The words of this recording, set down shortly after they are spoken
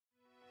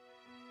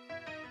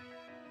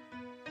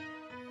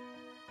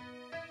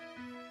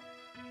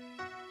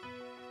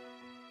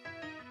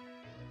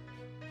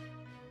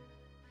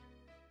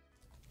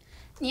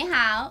你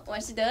好，我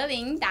是德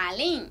琳达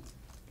令。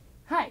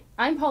Hi,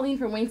 I'm Pauline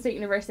from Wayne State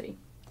University.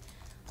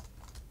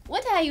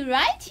 What are you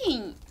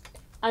writing?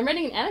 I'm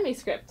writing an anime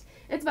script.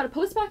 It's about a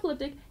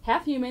post-apocalyptic,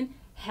 half-human,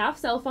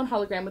 half-cell phone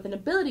hologram with an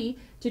ability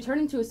to turn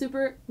into a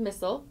super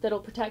missile that'll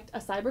protect a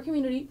cyber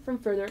community from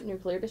further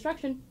nuclear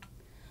destruction.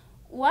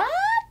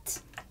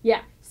 What?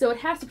 Yeah, so it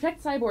has to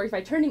protect cyborgs by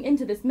turning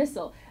into this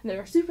missile. And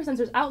there are super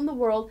sensors out in the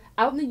world,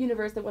 out in the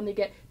universe, that when they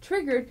get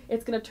triggered,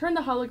 it's going to turn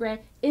the hologram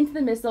into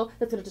the missile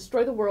that's going to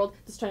destroy the world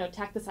that's trying to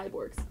attack the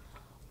cyborgs.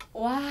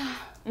 Wow.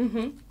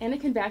 And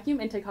it can vacuum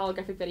and take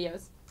holographic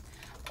videos.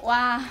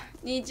 哇，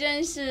你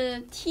真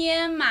是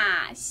天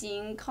马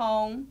行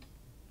空。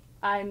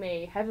I'm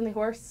a heavenly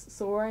horse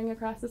soaring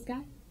across the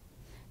sky.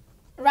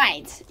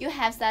 Right, you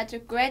have such a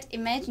great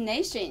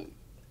imagination.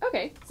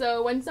 Okay,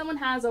 so when someone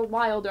has a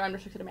wild or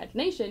unrestricted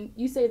imagination,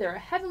 you say they're a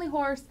heavenly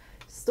horse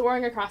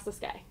soaring across the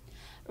sky.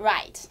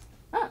 Right.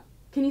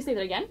 Can you say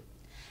that again?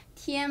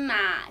 天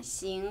马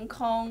行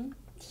空，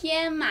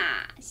天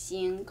马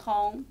行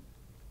空。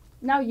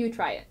Now you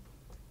try it.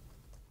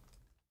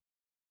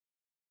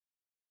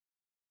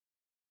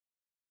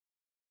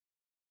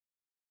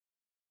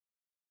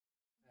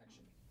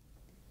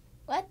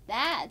 What's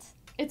that?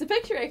 It's a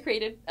picture I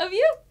created of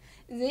you.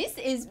 This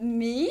is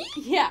me?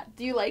 Yeah,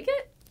 do you like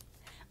it?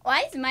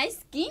 Why is my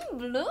skin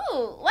blue?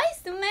 Why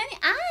so many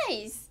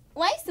eyes?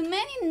 Why so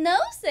many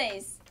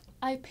noses?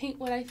 I paint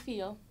what I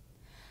feel.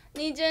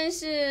 你真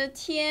是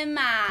天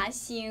马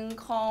行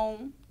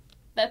空。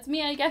 That's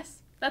me, I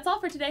guess. That's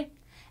all for today.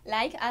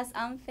 Like us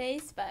on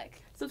Facebook.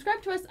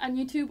 Subscribe to us on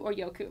YouTube or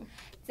Yoku.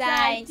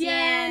 再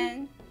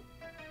见。